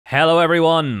Hello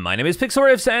everyone, my name is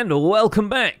Pixlriffs and welcome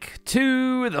back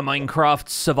to the Minecraft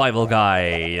Survival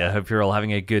Guide. I hope you're all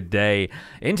having a good day.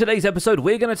 In today's episode,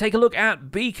 we're going to take a look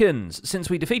at beacons, since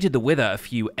we defeated the Wither a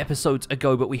few episodes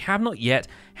ago, but we have not yet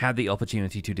had the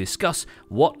opportunity to discuss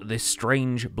what this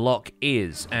strange block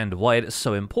is, and why it's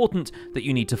so important that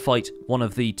you need to fight one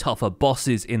of the tougher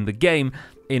bosses in the game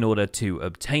in order to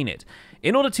obtain it.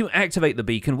 In order to activate the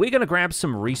beacon, we're going to grab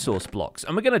some resource blocks,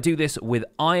 and we're going to do this with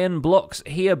iron blocks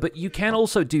here, but you can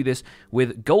also do this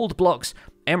with gold blocks,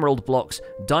 emerald blocks,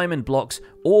 diamond blocks,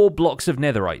 or blocks of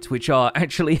netherite, which are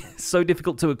actually so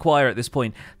difficult to acquire at this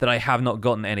point that I have not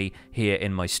gotten any here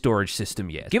in my storage system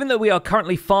yet. Given that we are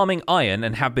currently farming iron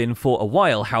and have been for a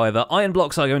while, however, iron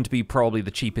blocks are going to be probably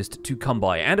the cheapest to come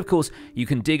by, and of course, you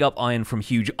can dig up iron from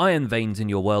huge iron veins in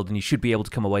your world, and you should be able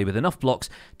to come away with enough blocks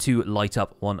to light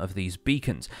up one of these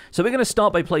beacons. So we're going to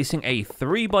start by placing a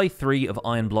 3x3 of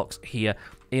iron blocks here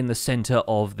in the center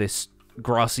of this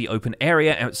grassy open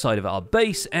area outside of our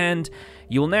base, and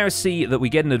you'll now see that we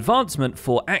get an advancement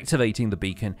for activating the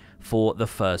beacon for the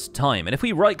first time. And if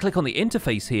we right click on the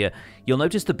interface here, you'll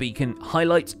notice the beacon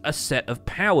highlights a set of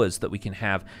powers that we can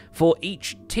have for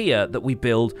each tier that we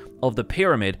build of the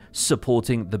pyramid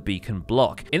supporting the beacon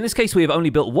block. In this case, we have only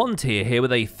built one tier here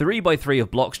with a 3x3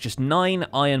 of blocks. Just 9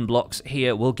 iron blocks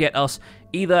here will get us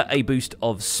either a boost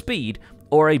of speed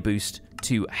or a boost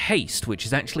to haste, which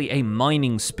is actually a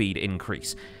mining speed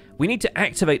increase. We need to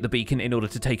activate the beacon in order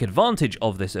to take advantage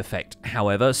of this effect,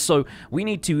 however, so we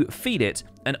need to feed it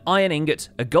an iron ingot,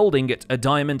 a gold ingot, a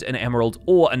diamond, an emerald,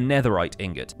 or a netherite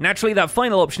ingot. Naturally, that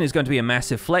final option is going to be a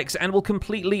massive flex and will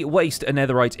completely waste a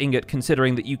netherite ingot,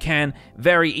 considering that you can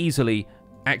very easily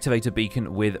activate a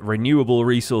beacon with renewable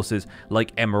resources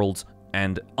like emeralds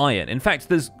and iron. In fact,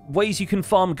 there's ways you can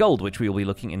farm gold, which we will be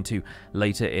looking into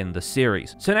later in the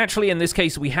series. So naturally, in this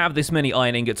case, we have this many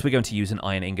iron ingots. We're going to use an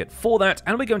iron ingot for that,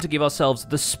 and we're going to give ourselves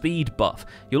the speed buff.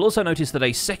 You'll also notice that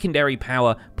a secondary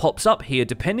power pops up here,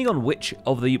 depending on which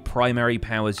of the primary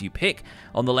powers you pick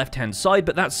on the left-hand side,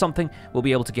 but that's something we'll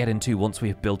be able to get into once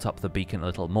we've built up the beacon a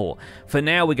little more. For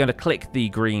now, we're going to click the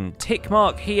green tick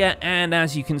mark here, and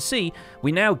as you can see,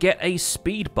 we now get a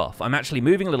speed buff. I'm actually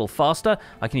moving a little faster.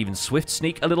 I can even swift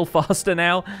sneak a little faster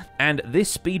now, and this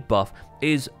speed buff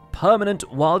is permanent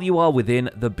while you are within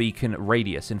the beacon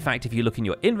radius. In fact, if you look in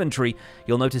your inventory,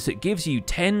 you'll notice it gives you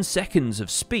 10 seconds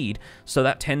of speed, so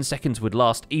that 10 seconds would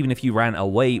last even if you ran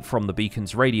away from the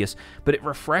beacon's radius, but it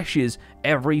refreshes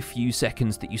every few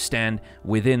seconds that you stand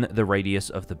within the radius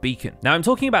of the beacon. Now, I'm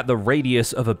talking about the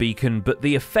radius of a beacon, but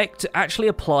the effect actually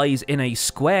applies in a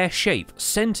square shape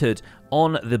centered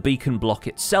on the beacon block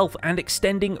itself and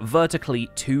extending vertically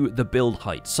to the build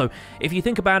height. So if you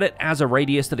think about it as a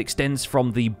radius that extends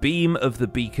from the beam of the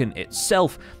beacon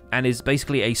itself and is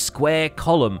basically a square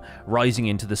column rising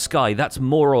into the sky, that's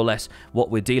more or less what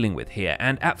we're dealing with here.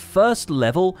 And at first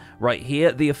level, right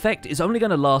here, the effect is only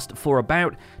going to last for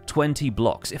about 20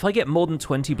 blocks. If I get more than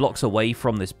 20 blocks away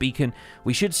from this beacon,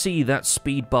 we should see that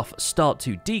speed buff start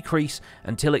to decrease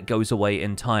until it goes away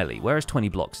entirely. Whereas 20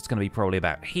 blocks, it's going to be probably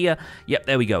about here. Yep,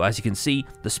 there we go. As you can see,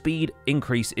 the speed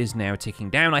increase is now ticking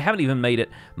down. I haven't even made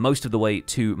it most of the way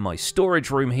to my storage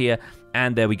room here,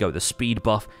 and there we go, the speed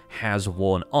buff has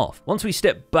worn off. Once we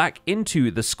step back into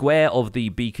the square of the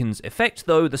beacon's effect,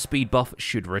 though, the speed buff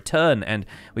should return, and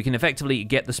we can effectively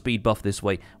get the speed buff this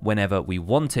way whenever we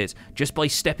want it, just by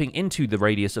stepping into the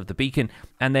radius of the beacon,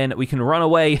 and then we can run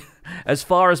away as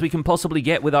far as we can possibly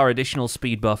get with our additional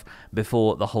speed buff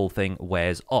before the whole thing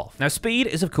wears off. Now, speed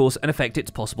is, of course, an effect it's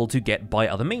possible to get by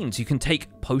other means. You can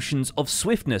take potions of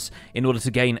swiftness in order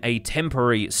to gain a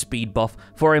temporary speed buff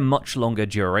for a much longer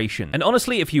duration. And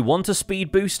honestly, if you want a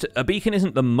speed boost, a beacon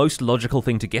isn't the most logical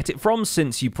thing to get it from,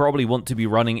 since you probably want to be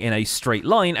running in a straight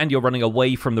line and you're running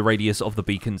away from the radius of the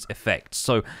beacon's effect.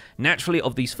 So naturally,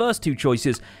 of these first two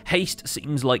choices, haste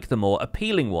seems like the more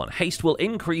appealing one. Haste will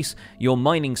increase your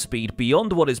mining speed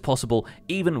beyond what is possible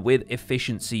even with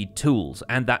efficiency tools,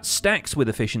 and that stacks with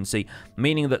efficiency,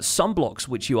 meaning that some blocks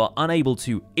which you are unable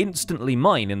to instantly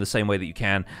mine in the same way that you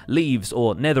can leaves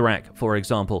or netherrack, for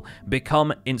example,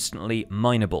 become instantly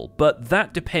mineable. But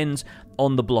that depends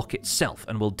on the block itself,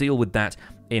 and we'll deal with that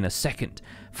in a second.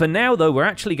 For now, though, we're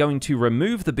actually going to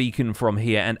remove the beacon from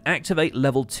here and activate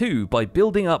level 2 by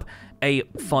building up a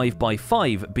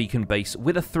 5x5 beacon base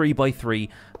with a 3x3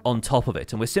 on top of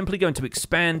it. And we're simply going to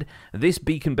expand this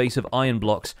beacon base of iron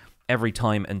blocks every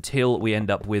time until we end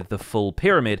up with the full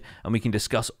pyramid, and we can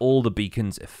discuss all the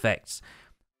beacon's effects.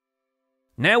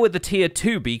 Now with the tier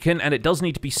 2 beacon, and it does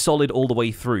need to be solid all the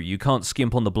way through, you can't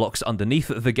skimp on the blocks underneath,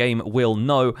 the game will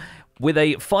know, With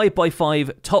a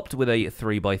 5x5 topped with a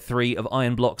 3x3 of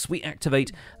iron blocks, we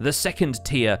activate the second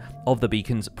tier of the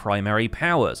beacon's primary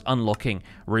powers, unlocking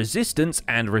Resistance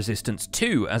and Resistance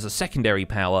 2 as a secondary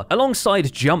power,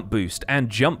 alongside Jump Boost and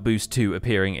Jump Boost 2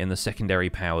 appearing in the secondary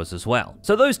powers as well.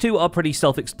 So those two are pretty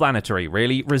self-explanatory,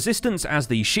 really. Resistance, as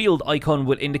the shield icon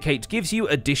would indicate, gives you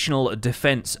additional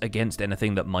defense against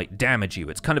anything that might damage you.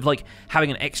 It's kind of like having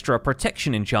an extra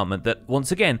protection enchantment that,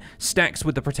 once again, stacks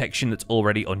with the protection that's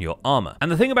already on your armor.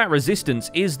 And the thing about Resistance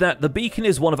is that the beacon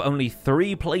is one of only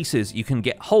 3 places you can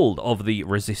get hold of the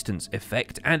Resistance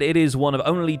effect, and it is one of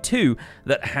only 2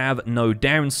 that have no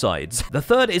downsides. The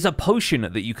third is a potion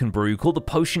that you can brew called the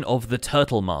Potion of the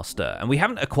Turtle Master, and we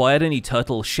haven't acquired any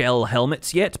turtle shell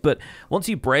helmets yet, but once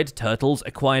you bred turtles,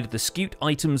 acquired the scute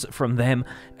items from them,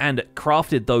 and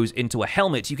crafted those into a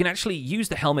helmet, you can actually use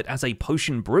the helmet as a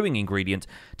potion brewing ingredient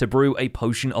to brew a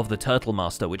Potion of the Turtle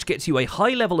Master, which gets you a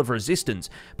high level of resistance,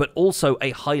 but also a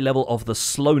high level of the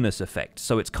slowness effect,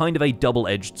 so it's kind of a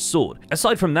double-edged sword.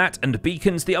 Aside from that and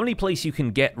beacons, the only place you can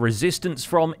get resistance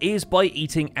from is by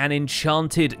eating an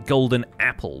enchanted golden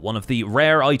apple, one of the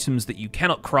rare items that you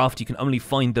cannot craft. You can only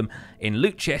find them in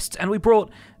loot chests, and we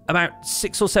brought about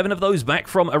 6 or 7 of those back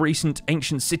from a recent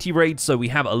ancient city raid, so we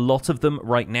have a lot of them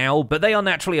right now, but they are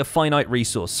naturally a finite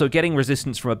resource, so getting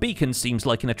resistance from a beacon seems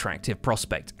like an attractive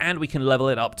prospect, and we can level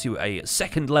it up to a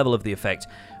second level of the effect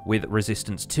with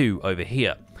Resistance 2 over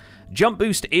here. Jump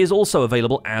Boost is also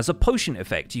available as a potion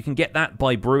effect. You can get that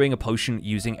by brewing a potion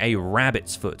using a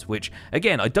rabbit's foot, which,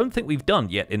 again, I don't think we've done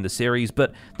yet in the series,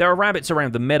 but there are rabbits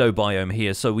around the meadow biome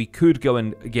here, so we could go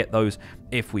and get those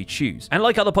if we choose. And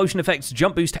like other potion effects,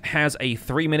 Jump Boost has a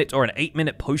 3-minute or an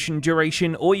 8-minute potion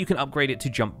duration, or you can upgrade it to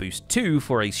Jump Boost 2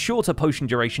 for a shorter potion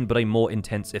duration but a more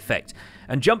intense effect.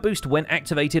 And Jump Boost, when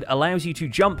activated, allows you to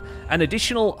jump an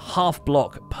additional half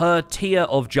block per tier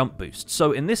of Jump Boost.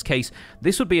 So in this case,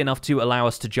 this would be enough to allow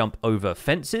us to jump over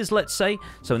fences, let's say.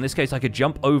 So in this case, I could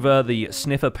jump over the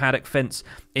sniffer paddock fence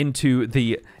into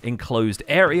the enclosed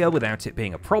area without it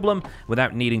being a problem,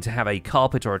 without needing to have a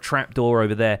carpet or a trapdoor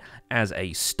over there as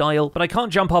a style. But I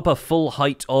can't jump up a full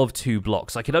height of 2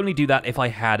 blocks. I could only do that if I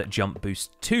had Jump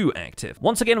Boost 2 active.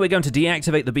 Once again, we're going to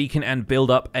deactivate the beacon and build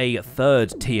up a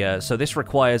 3rd tier. So this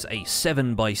requires a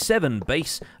 7x7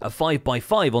 base, a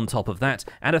 5x5 on top of that,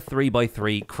 and a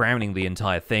 3x3 crowning the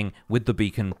entire thing with the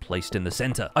beacon placed in the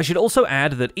center. I should also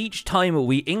add that each time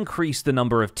we increase the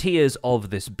number of tiers of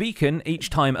this beacon, each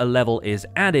time a level is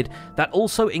added, that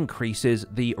also increases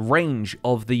the range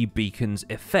of the beacon's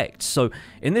effects. So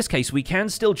in this case, we can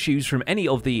still choose from any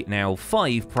of the now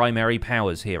 5 primary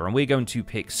powers here, and we're going to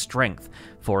pick Strength.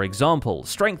 For example,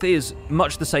 Strength is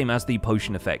much the same as the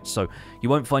potion effect, so you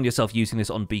won't find yourself using this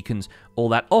on beacons all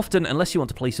that often unless you want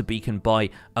to place a beacon by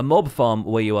a mob farm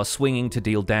where you are swinging to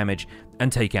deal damage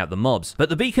and take out the mobs. But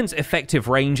the beacon's effective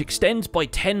range extends by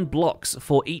 10 blocks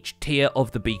for each tier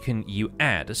of the beacon you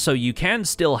add, so you can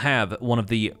still have one of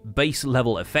the base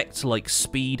level effects like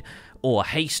speed or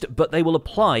haste, but they will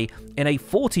apply in a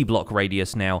 40 block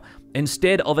radius now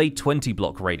instead of a 20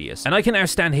 block radius. And I can now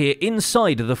stand here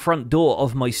inside the front door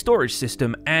of my storage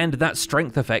system, and that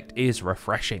strength effect is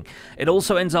refreshing. It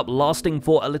also ends up lasting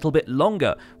for a little bit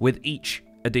longer with each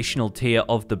additional tier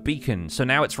of the beacon, so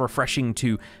now it's refreshing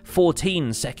to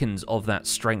 14 seconds of that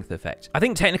strength effect. I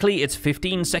think technically it's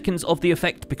 15 seconds of the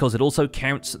effect because it also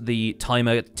counts the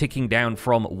timer ticking down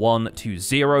from 1 to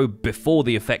 0 before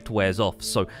the effect wears off,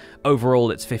 so overall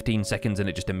it's 15 seconds and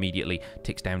it just immediately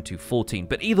ticks down to 14.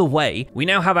 But either way, we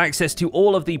now have access to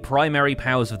all of the primary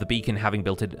powers of the beacon, having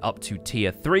built it up to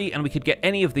tier 3, and we could get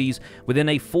any of these within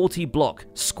a 40 block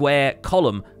square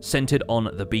column centered on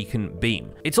the beacon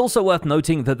beam. It's also worth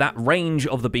noting that range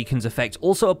of the beacon's effect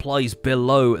also applies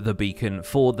below the beacon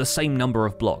for the same number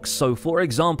of blocks. So for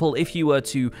example, if you were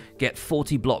to get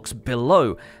 40 blocks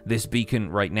below this beacon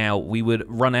right now, we would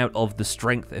run out of the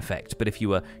strength effect. But if you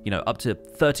were, up to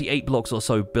 38 blocks or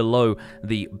so below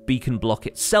the beacon block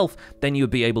itself, then you would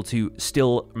be able to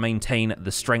still maintain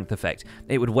the strength effect.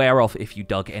 It would wear off if you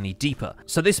dug any deeper.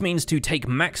 So this means to take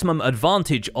maximum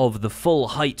advantage of the full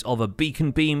height of a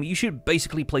beacon beam, you should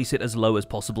basically place it as low as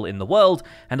possible in the world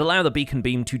and allow the beacon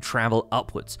beam to travel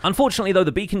upwards. Unfortunately though,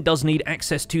 the beacon does need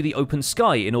access to the open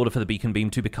sky in order for the beacon beam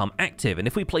to become active, and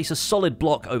if we place a solid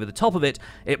block over the top of it,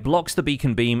 it blocks the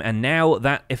beacon beam, and now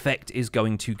that effect is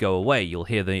going to go away. You'll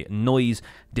hear the noise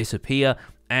disappear,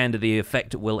 and the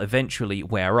effect will eventually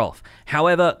wear off.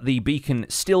 However, the beacon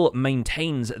still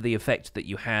maintains the effect that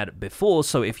you had before,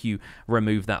 so if you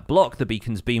remove that block, the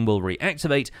beacon's beam will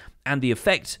reactivate, and the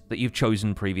effect that you've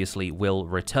chosen previously will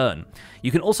return.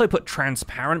 You can also put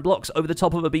transparent blocks over the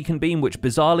top of a beacon beam, which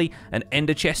bizarrely an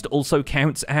ender chest also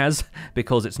counts as,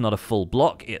 because it's not a full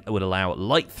block. It would allow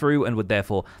light through and would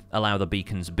therefore allow the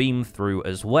beacon's beam through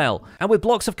as well. And with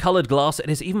blocks of colored glass, it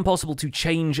is even possible to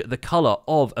change the color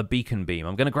of a beacon beam.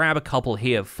 I'm going to grab a couple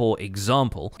here for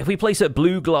example. If we place a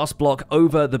blue glass block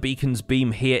over the beacon's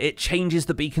beam here, it changes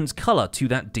the beacon's color to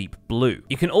that deep blue.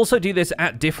 You can also do this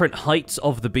at different heights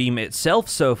of the beam itself.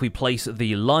 So if we place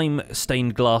the lime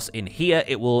stained glass in here,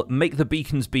 it will make the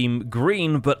beacon's beam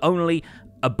green, but only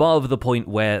above the point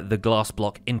where the glass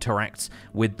block interacts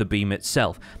with the beam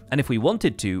itself. And if we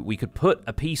wanted to, we could put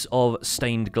a piece of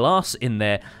stained glass in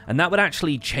there, and that would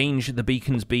actually change the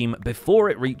beacon's beam before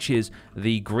it reaches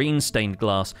the green stained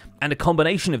glass, and a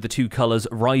combination of the two colors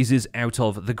rises out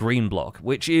of the green block,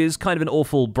 which is kind of an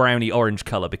awful browny orange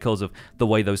color because of the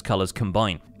way those colors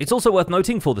combine. It's also worth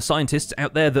noting for the scientists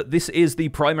out there that this is the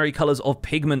primary colors of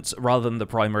pigments rather than the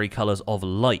primary colors of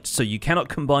light, so you cannot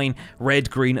combine red,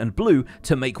 green, and blue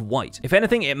to make white. If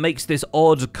anything, it makes this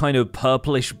odd kind of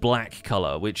purplish black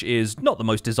color, which is not the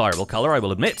most desirable color, I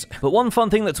will admit. But one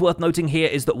fun thing that's worth noting here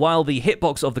is that while the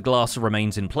hitbox of the glass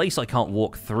remains in place, I can't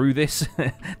walk through this.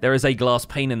 There is a glass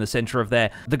pane in the center of there.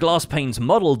 The glass pane's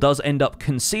model does end up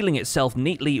concealing itself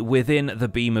neatly within the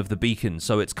beam of the beacon,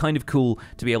 so it's kind of cool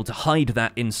to be able to hide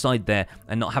that inside there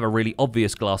and not have a really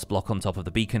obvious glass block on top of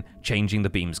the beacon, changing the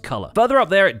beam's color. Further up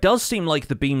there, it does seem like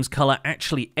the beam's color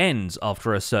actually ends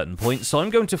after a certain point, so I'm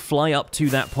going to fly up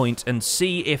to that point and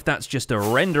see if that's just a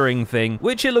rendering thing,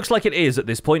 which it looks like it is at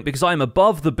this point because I'm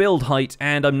above the build height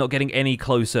and I'm not getting any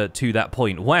closer to that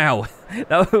point. Wow,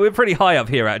 we're pretty high up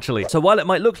here actually. So while it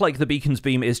might look like the beacon's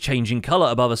beam is changing color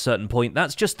above a certain point,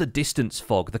 that's just the distance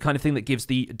fog, the kind of thing that gives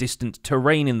the distant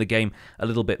terrain in the game a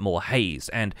little bit more haze.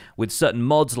 And with certain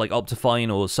mods like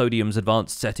Optifine or Sodium's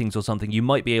advanced settings or something, you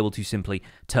might be able to simply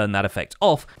turn that effect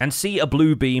off and see a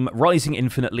blue beam rising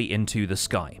infinitely into the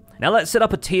sky. Now let's set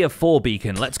up a tier 4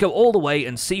 beacon. Let's go all the way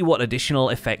and see what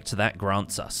additional effect that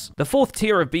grants us. The 4th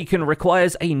tier of beacon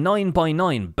requires a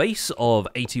 9x9 base of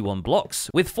 81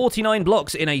 blocks, with 49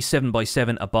 blocks in a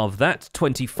 7x7 above that,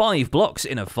 25 blocks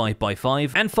in a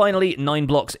 5x5, and finally 9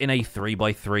 blocks in a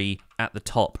 3x3 at the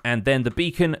top. And then the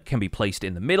beacon can be placed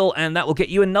in the middle, and that will get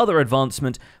you another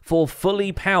advancement for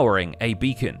fully powering a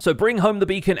beacon. So Bring Home the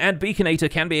Beacon and Beaconator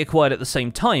can be acquired at the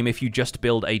same time if you just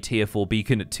build a tier 4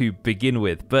 beacon to begin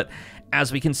with. But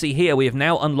as we can see here, we have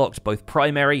now unlocked both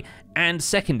primary and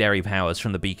secondary powers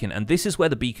from the beacon, and this is where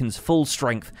the beacon's full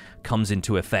strength comes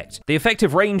into effect. The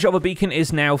effective range of a beacon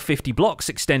is now 50 blocks,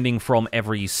 extending from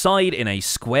every side in a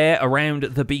square around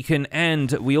the beacon, and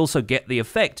we also get the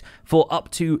effect for up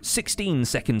to 16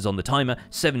 seconds on the timer,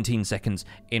 17 seconds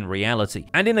in reality.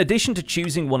 And in addition to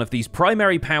choosing one of these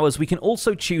primary powers, we can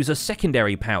also choose a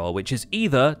secondary power, which is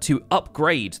either to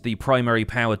upgrade the primary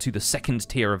power to the second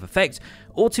tier of effect,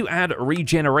 or to add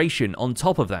regeneration on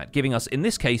top of that, giving us, in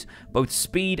this case, both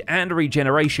speed and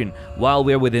regeneration while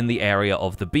we're within the area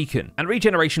of the beacon. And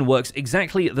regeneration works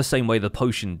exactly the same way the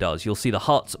potion does. You'll see the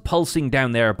hearts pulsing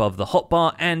down there above the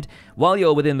hotbar, and while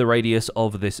you're within the radius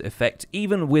of this effect,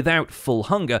 even without full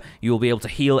hunger, you'll be able to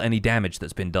heal any damage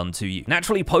that's been done to you.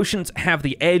 Naturally, potions have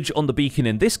the edge on the beacon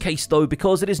in this case, though,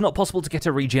 because it is not possible to get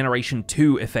a regeneration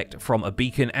 2 effect from a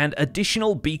beacon, and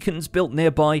additional beacons built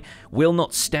nearby will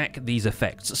not stack these effects.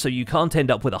 So you can't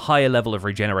end up with a higher level of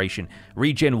regeneration.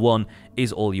 Regen 1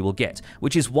 is all you will get,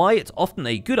 which is why it's often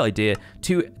a good idea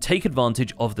to take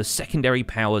advantage of the secondary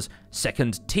power's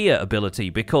second tier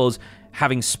ability, because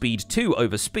having speed 2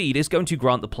 over speed is going to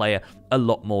grant the player a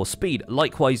lot more speed.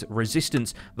 Likewise,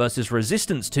 resistance versus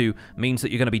resistance 2 means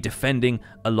that you're going to be defending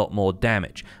a lot more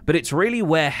damage. But it's really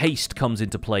where haste comes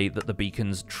into play that the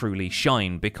beacons truly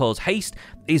shine, because haste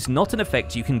is not an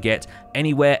effect you can get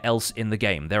anywhere else in the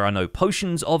game. There are no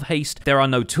potions of haste, there are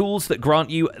no tools that grant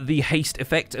you the haste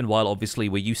effect, and while obviously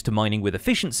we're used to mining with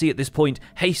efficiency at this point,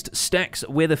 haste stacks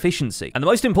with efficiency. And the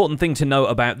most important thing to know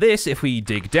about this, if we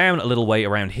dig down a little way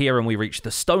around here and we reach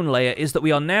the stone layer, is that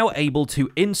we are now able to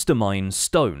insta-mine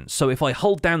stone. So if I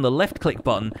hold down the left click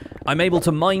button, I'm able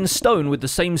to mine stone with the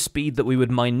same speed that we would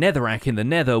mine netherrack in the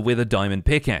nether with a diamond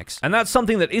pickaxe. And that's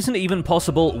something that isn't even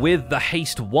possible with the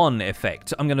Haste 1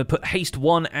 effect. I'm going to put Haste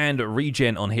 1 and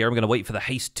regen on here. I'm going to wait for the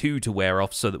Haste 2 to wear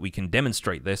off so that we can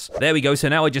demonstrate this. There we go. So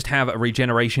now I just have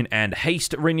regeneration and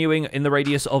haste renewing in the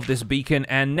radius of this beacon,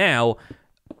 and now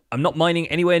I'm not mining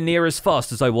anywhere near as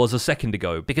fast as I was a second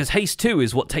ago, because Haste 2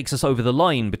 is what takes us over the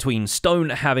line between stone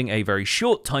having a very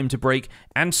short time to break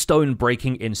and stone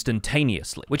breaking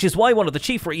instantaneously. Which is why one of the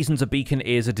chief reasons a beacon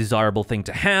is a desirable thing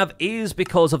to have is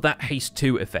because of that Haste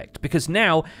 2 effect, because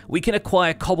now we can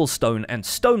acquire cobblestone and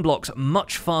stone blocks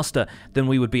much faster than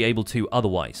we would be able to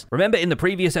otherwise. Remember in the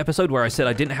previous episode where I said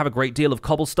I didn't have a great deal of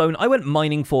cobblestone? I went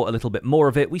mining for a little bit more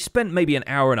of it. We spent maybe an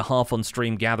hour and a half on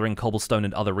stream gathering cobblestone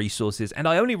and other resources, and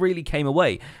I only really came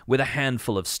away with a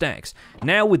handful of stacks.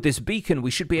 Now with this beacon, we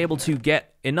should be able to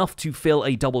get enough to fill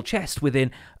a double chest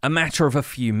within a matter of a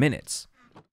few minutes.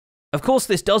 Of course,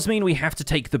 this does mean we have to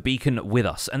take the beacon with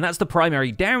us, and that's the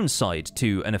primary downside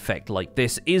to an effect like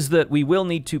this, is that we will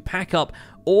need to pack up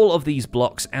all of these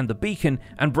blocks and the beacon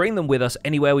and bring them with us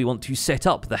anywhere we want to set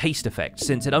up the haste effect,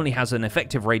 since it only has an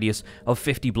effective radius of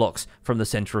 50 blocks from the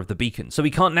center of the beacon. So we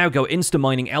can't now go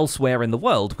insta-mining elsewhere in the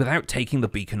world without taking the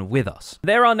beacon with us.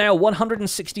 There are now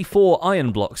 164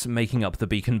 iron blocks making up the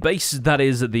beacon base. That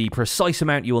is the precise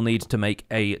amount you will need to make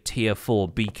a tier 4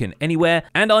 beacon anywhere,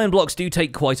 and iron blocks do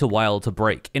take quite a while to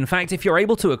break. In fact, if you're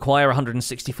able to acquire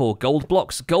 164 gold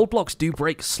blocks do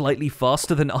break slightly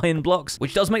faster than iron blocks,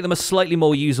 which does make them a slightly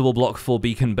more usable block for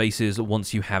beacon bases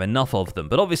once you have enough of them.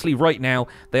 But obviously right now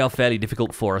they are fairly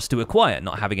difficult for us to acquire,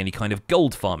 not having any kind of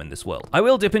gold farm in this world. I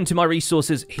will dip into my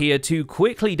resources here to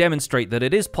quickly demonstrate that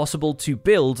it is possible to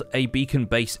build a beacon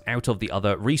base out of the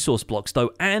other resource blocks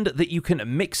though, and that you can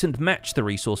mix and match the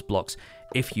resource blocks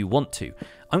if you want to.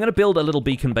 I'm going to build a little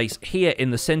beacon base here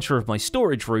in the center of my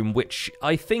storage room, which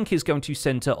I think is going to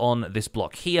center on this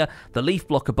block here. The leaf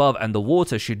block above and the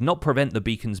water should not prevent the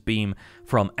beacon's beam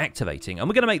from activating. And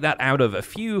we're going to make that out of a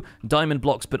few diamond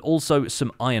blocks, but also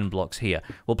some iron blocks here.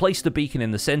 We'll place the beacon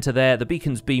in the center there. The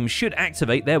beacon's beam should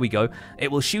activate. There we go.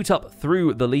 It will shoot up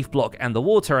through the leaf block and the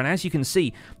water, and as you can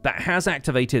see, that has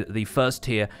activated the first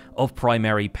tier of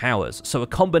primary powers. So a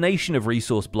combination of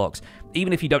resource blocks,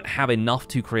 even if you don't have enough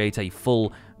to create a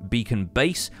full beacon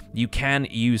base, you can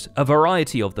use a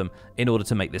variety of them in order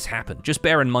to make this happen. Just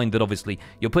bear in mind that obviously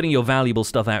you're putting your valuable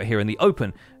stuff out here in the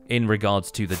open in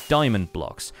regards to the diamond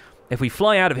blocks. If we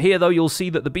fly out of here, though, you'll see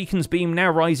that the beacon's beam now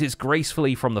rises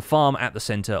gracefully from the farm at the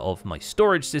center of my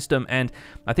storage system, and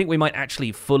I think we might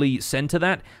actually fully center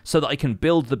that so that I can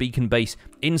build the beacon base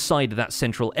inside that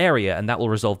central area, and that will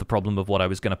resolve the problem of what I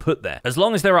was going to put there. As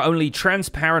long as there are only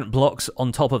transparent blocks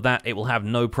on top of that, it will have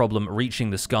no problem reaching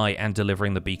the sky and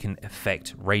delivering the beacon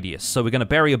effect radius. So we're going to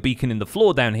bury a beacon in the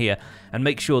floor down here and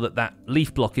make sure that that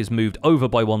leaf block is moved over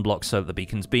by one block so that the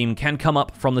beacon's beam can come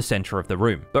up from the center of the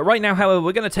room. But right now, however,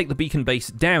 we're going to take the beacon base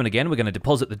down again. We're going to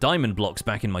deposit the diamond blocks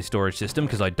back in my storage system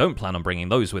because I don't plan on bringing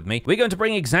those with me. We're going to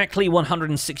bring exactly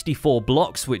 164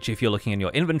 blocks, which if you're looking in your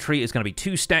inventory is going to be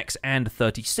 2 stacks and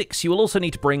 36. You will also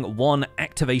need to bring 1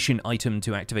 activation item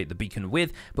to activate the beacon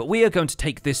with, but we are going to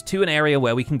take this to an area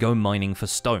where we can go mining for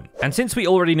stone. And since we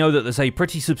already know that there's a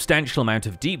pretty substantial amount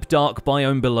of deep dark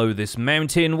biome below this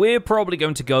mountain, we're probably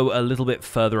going to go a little bit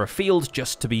further afield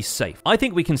just to be safe. I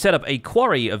think we can set up a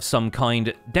quarry of some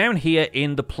kind down here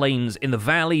in the plains, in the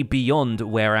valley beyond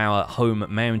where our home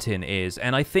mountain is,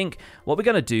 and I think what we're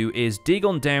going to do is dig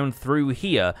on down through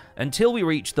here until we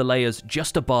reach the layers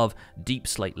just above deep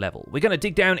slate level. We're going to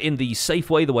dig down in the safe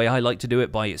way, the way I like to do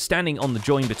it, by standing on the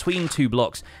join between 2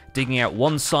 blocks, digging out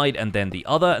one side and then the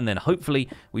other, and then hopefully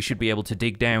we should be able to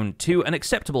dig down to an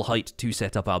acceptable height to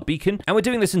set up our beacon. And we're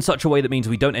doing this in such a way that means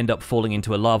we don't end up falling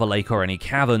into a lava lake or any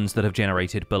caverns that have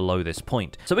generated below this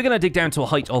point. So we're going to dig down to a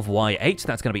height of Y8,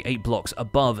 that's going to be 8 blocks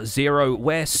above 0,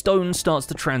 where stone starts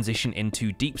to transition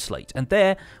into deep slate, and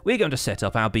there we're going to set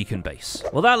up our beacon base.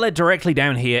 Well, that led directly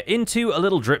down here into a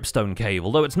little dripstone cave,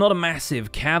 although it's not a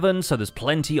massive cavern, so there's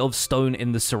plenty of stone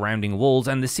in the surrounding walls,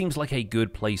 and this seems like a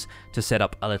good place to set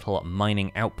up a little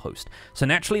mining outpost. So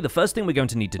naturally, the first thing we're going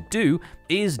to need to do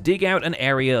is dig out an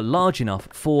area large enough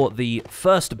for the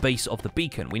first base of the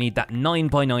beacon. We need that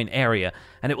 9x9 area,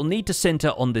 and it will need to center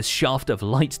on this shaft of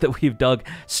light that we've dug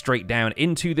straight down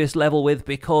into this level with,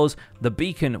 because the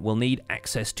beacon will need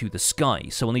access to the sky.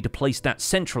 So we'll need to place that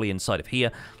centrally inside of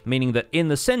here, meaning that in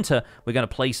the center, we're going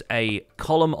to place a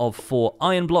column of 4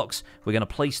 iron blocks. We're going to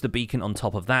place the beacon on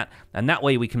top of that, and that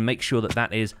way we can make sure that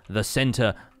that is the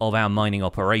center of our mining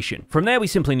operation. From there, we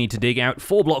simply need to dig out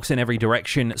 4 blocks in every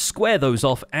direction, square those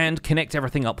off, and connect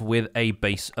everything up with a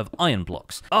base of iron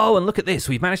blocks. Oh, and look at this.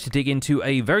 We've managed to dig into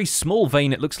a very small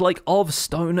vein, it looks like, of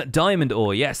stone diamond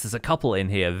ore. Yes, there's a couple in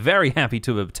here. Very happy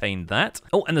to have obtained that.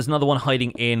 Oh, and there's another one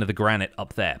hiding in the granite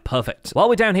up there. Perfect. While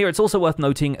we're down here, it's also worth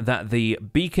noting that the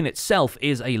beacon itself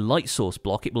is a light source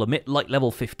block. It will emit light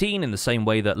level 15 in the same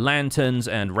way that lanterns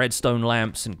and redstone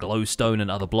lamps and glowstone and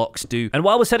other blocks do. And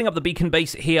while we're setting up the beacon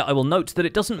base here, here, I will note that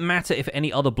it doesn't matter if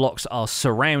any other blocks are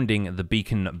surrounding the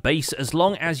beacon base, as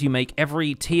long as you make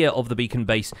every tier of the beacon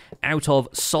base out of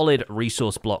solid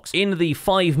resource blocks in the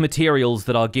 5 materials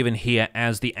that are given here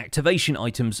as the activation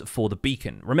items for the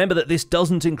beacon. Remember that this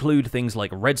doesn't include things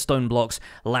like redstone blocks,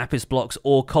 lapis blocks,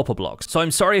 or copper blocks. So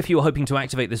I'm sorry if you were hoping to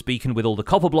activate this beacon with all the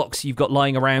copper blocks you've got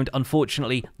lying around.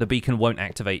 Unfortunately, the beacon won't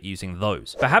activate using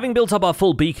those. But having built up our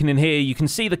full beacon in here, you can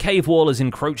see the cave wall is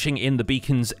encroaching in the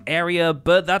beacon's area,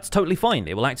 but that's totally fine.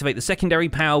 It will activate the secondary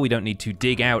power. We don't need to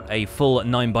dig out a full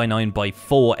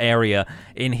 9x9x4 area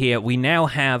in here. We now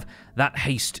have that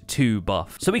Haste II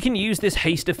buff. So we can use this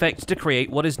haste effect to create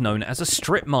what is known as a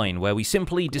strip mine, where we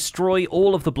simply destroy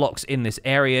all of the blocks in this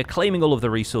area, claiming all of the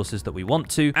resources that we want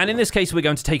to, and in this case we're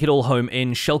going to take it all home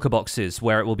in shulker boxes,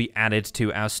 where it will be added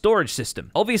to our storage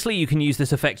system. Obviously you can use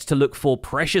this effect to look for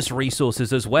precious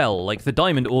resources as well, like the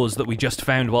diamond ores that we just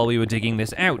found while we were digging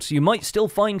this out. You might still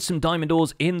find some diamond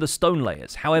ores in the stone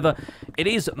layers. However, it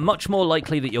is much more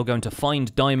likely that you're going to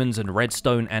find diamonds and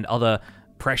redstone and other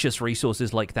precious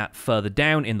resources like that further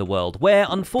down in the world, where,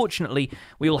 unfortunately,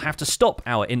 we will have to stop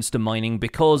our insta-mining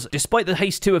because, despite the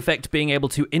Haste II effect being able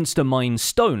to insta-mine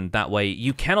stone that way,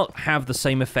 you cannot have the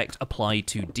same effect apply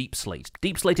to deep slate.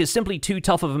 Deep slate is simply too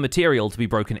tough of a material to be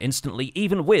broken instantly,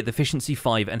 even with Efficiency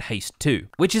 5 and Haste 2,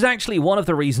 which is actually one of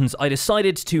the reasons I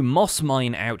decided to moss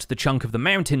mine out the chunk of the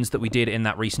mountains that we did in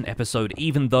that recent episode,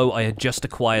 even though I had just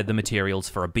acquired the materials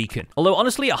for a beacon. Although,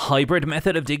 honestly, a hybrid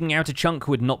method of digging out a chunk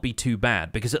would not be too bad,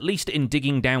 because at least in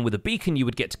digging down with a beacon, you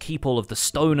would get to keep all of the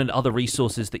stone and other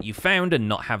resources that you found and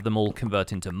not have them all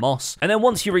convert into moss. And then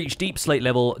once you reach deep slate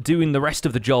level, doing the rest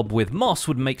of the job with moss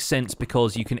would make sense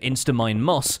because you can insta-mine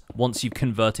moss once you've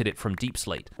converted it from deep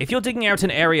slate. If you're digging out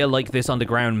an area like this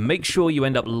underground, make sure you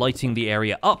end up lighting the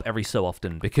area up every so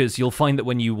often, because you'll find that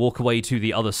when you walk away to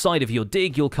the other side of your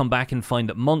dig, you'll come back and find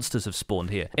that monsters have spawned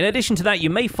here. In addition to that, you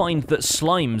may find that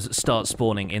slimes start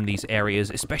spawning in these areas,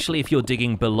 especially if you're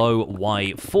digging below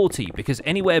Y40, because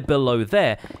anywhere below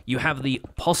there, you have the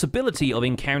possibility of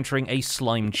encountering a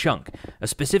slime chunk, a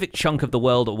specific chunk of the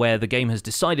world where the game has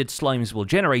decided slimes will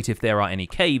generate if there are any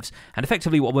caves, and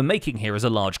effectively what we're making here is a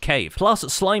large cave. Plus,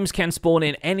 slimes can spawn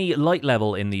in any light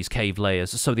level in these cave layers,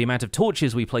 so the amount of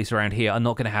torches we place around here are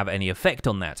not going to have any effect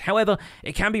on that. However,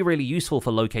 it can be really useful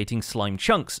for locating slime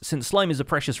chunks, since slime is a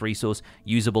precious resource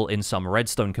usable in some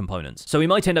redstone components. So we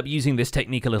might end up using this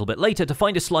technique a little bit later to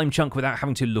find a slime chunk without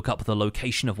having to look up the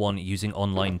location of one using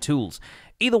online tools.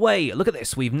 Either way, look at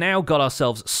this. We've now got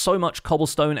ourselves so much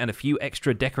cobblestone and a few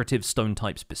extra decorative stone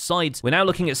types besides. We're now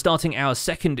looking at starting our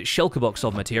second shulker box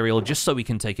of material just so we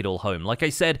can take it all home. Like I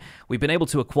said, we've been able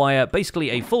to acquire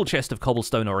basically a full chest of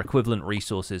cobblestone or equivalent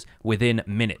resources within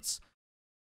minutes.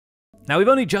 Now, we've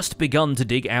only just begun to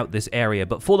dig out this area,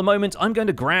 but for the moment, I'm going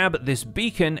to grab this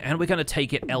beacon and we're going to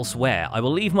take it elsewhere. I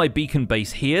will leave my beacon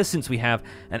base here since we have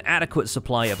an adequate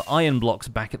supply of iron blocks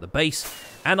back at the base,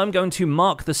 and I'm going to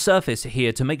mark the surface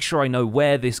here to make sure I know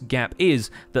where this gap is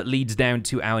that leads down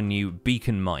to our new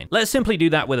beacon mine. Let's simply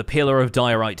do that with a pillar of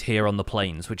diorite here on the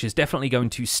plains, which is definitely going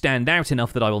to stand out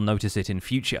enough that I will notice it in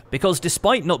future. Because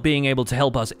despite not being able to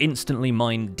help us instantly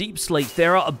mine deep slate,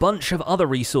 there are a bunch of other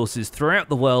resources throughout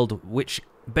the world which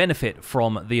benefit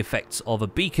from the effects of a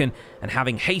beacon, and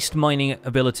having haste mining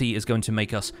ability is going to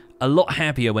make us a lot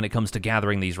happier when it comes to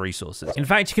gathering these resources. In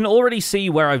fact, you can already see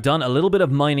where I've done a little bit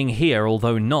of mining here,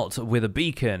 although not with a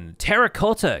beacon.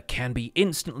 Terracotta can be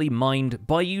instantly mined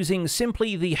by using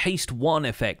simply the Haste 1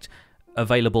 effect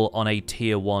available on a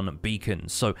tier 1 beacon.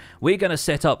 So we're going to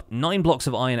set up 9 blocks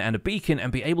of iron and a beacon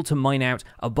and be able to mine out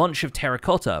a bunch of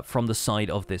terracotta from the side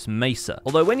of this mesa.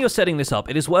 Although when you're setting this up,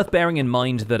 it is worth bearing in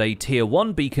mind that a tier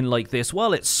 1 beacon like this,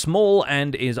 while it's small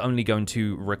and is only going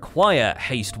to require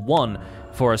Haste 1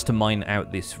 for us to mine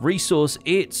out this resource,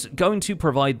 it's going to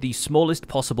provide the smallest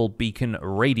possible beacon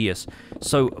radius.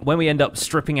 So when we end up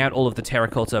stripping out all of the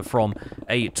terracotta from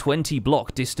a 20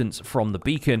 block distance from the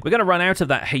beacon, we're going to run out of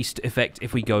that haste effect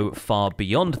if we go far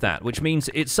beyond that, which means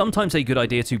it's sometimes a good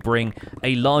idea to bring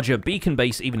a larger beacon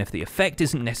base, even if the effect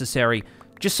isn't necessary,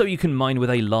 just so you can mine with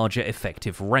a larger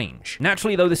effective range.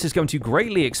 Naturally, though, this is going to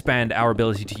greatly expand our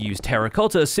ability to use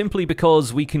terracotta simply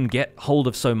because we can get hold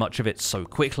of so much of it so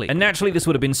quickly. And naturally, this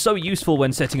would have been so useful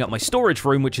when setting up my storage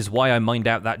room, which is why I mined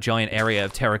out that giant area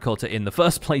of terracotta in the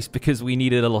first place, because we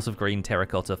needed a lot of green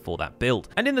terracotta for that build.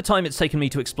 And in the time it's taken me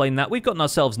to explain that, we've gotten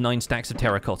ourselves 9 stacks of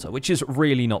terracotta, which is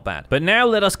really not bad. But now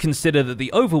let us consider that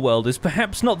the overworld is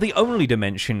perhaps not the only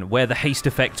dimension where the haste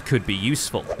effect could be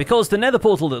useful, because the nether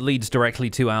portal that leads directly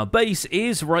to our base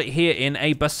is right here in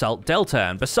a basalt delta,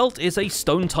 and basalt is a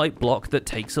stone-type block that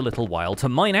takes a little while to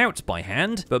mine out by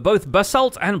hand, but both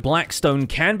basalt and blackstone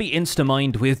can be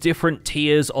insta-mined with different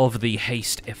tiers of the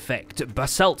haste effect.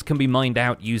 Basalt can be mined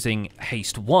out using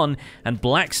Haste I, and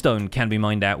blackstone can be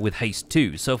mined out with Haste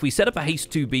II. So if we set up a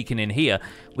Haste II beacon in here,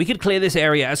 we could clear this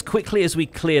area as quickly as we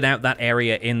cleared out that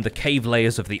area in the cave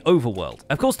layers of the overworld.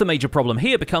 Of course, the major problem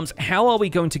here becomes, how are we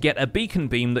going to get a beacon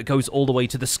beam that goes all the way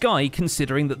to the sky,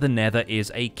 considering that the nether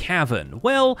is a cavern?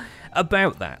 Well,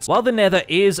 about that. While the nether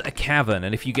is a cavern,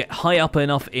 and if you get high up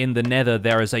enough in the nether,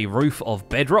 there is a roof of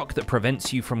bedrock that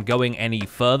prevents you from going any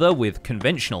further, with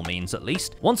conventional means at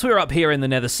least. Once we're up here in the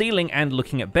nether ceiling and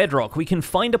looking at bedrock, we can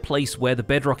find a place where the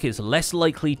bedrock is less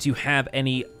likely to have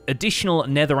any additional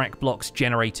netherrack blocks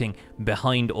generating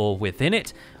behind or within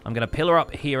it. I'm going to pillar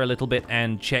up here a little bit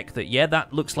and check that, yeah,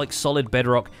 that looks like solid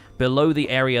bedrock below the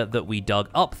area that we dug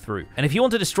up through. And if you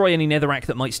want to destroy any netherrack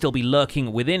that might still be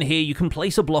lurking within here, you can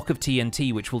place a block of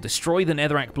TNT, which will destroy the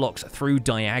netherrack blocks through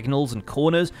diagonals and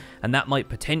corners, and that might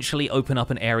potentially open up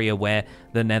an area where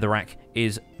the netherrack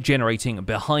is generating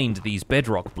behind these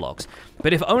bedrock blocks.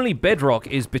 But if only bedrock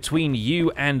is between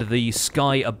you and the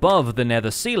sky above the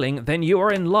nether ceiling, then you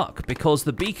are in luck, because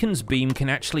the beacon's beam can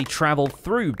actually travel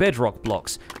through bedrock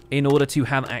blocks in order to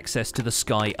have access to the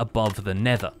sky above the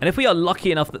nether. And if we are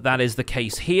lucky enough that that is the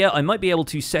case here, I might be able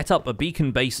to set up a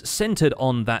beacon base centered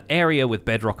on that area with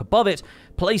bedrock above it,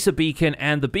 place a beacon,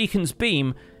 and the beacon's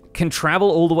beam can travel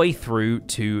all the way through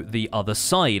to the other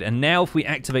side. And now if we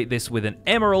activate this with an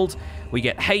emerald, we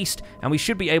get haste, and we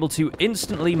should be able to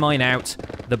instantly mine out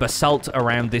the basalt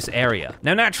around this area.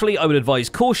 Now naturally, I would advise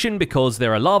caution, because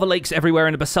there are lava lakes everywhere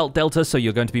in a basalt delta, so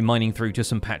you're going to be mining through to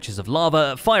some patches of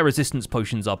lava. Fire resistance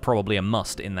potions are probably a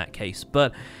must in that case,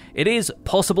 but it is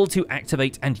possible to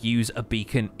activate and use a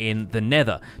beacon in the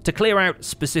nether to clear out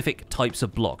specific types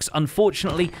of blocks.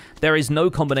 Unfortunately, there is no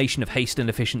combination of haste and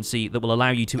efficiency that will allow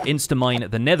you to insta-mine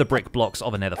the nether brick blocks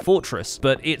of a nether fortress,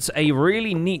 but it's a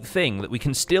really neat thing that we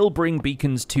can still bring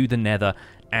beacons to the nether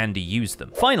and use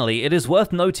them. Finally, it is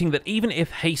worth noting that even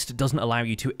if haste doesn't allow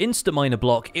you to insta-mine a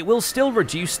block, it will still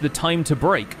reduce the time to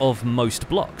break of most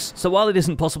blocks. So while it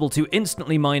isn't possible to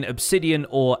instantly mine obsidian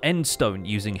or endstone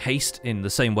using haste in the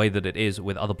same way that it is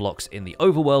with other blocks in the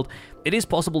overworld, it is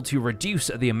possible to reduce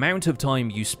the amount of time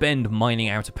you spend mining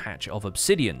out a patch of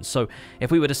obsidian. So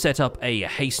if we were to set up a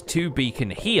Haste II beacon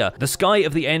here, the sky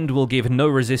of the end will give no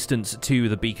resistance to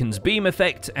the beacon's beam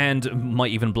effect, and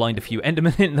might even blind a few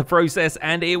endermen in the process,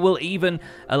 and it will even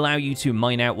allow you to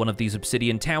mine out one of these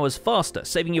obsidian towers faster,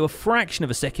 saving you a fraction of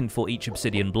a second for each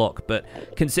obsidian block. But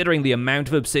considering the amount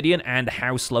of obsidian and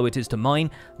how slow it is to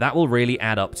mine, that will really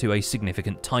add up to a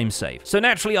significant time save. So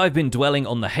naturally, I've been dwelling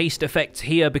on the haste effects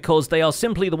here because they are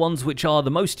simply the ones which are the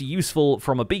most useful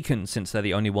from a beacon, since they're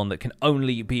the only one that can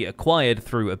only be acquired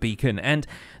through a beacon. And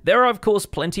there are, of course,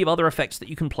 plenty of other effects that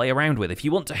you can play around with. If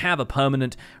you want to have a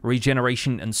permanent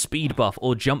regeneration and speed buff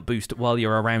or jump boost while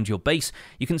you're around your base,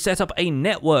 you can set up a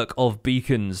network of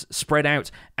beacons spread out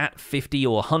at 50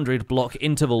 or 100 block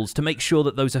intervals to make sure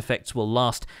that those effects will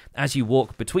last as you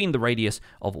walk between the radius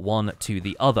of one to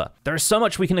the other. There is so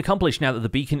much we can accomplish now that the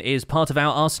beacon is part of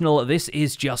our arsenal. This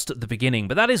is just the beginning,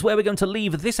 but that is where we're going to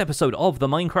leave this episode of the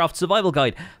Minecraft Survival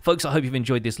Guide. Folks, I hope you've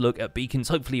enjoyed this look at beacons.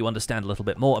 Hopefully you understand a little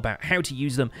bit more about how to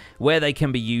use them, where they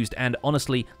can be used, and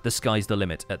honestly, the sky's the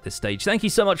limit at this stage. Thank you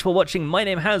so much for watching. My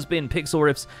name has been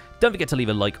Pixlriffs. Don't forget to leave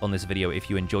a like on this video if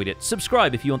you enjoyed it.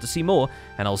 Subscribe if you want to see more,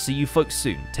 and I'll see you folks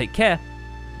soon. Take care.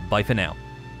 Bye for now.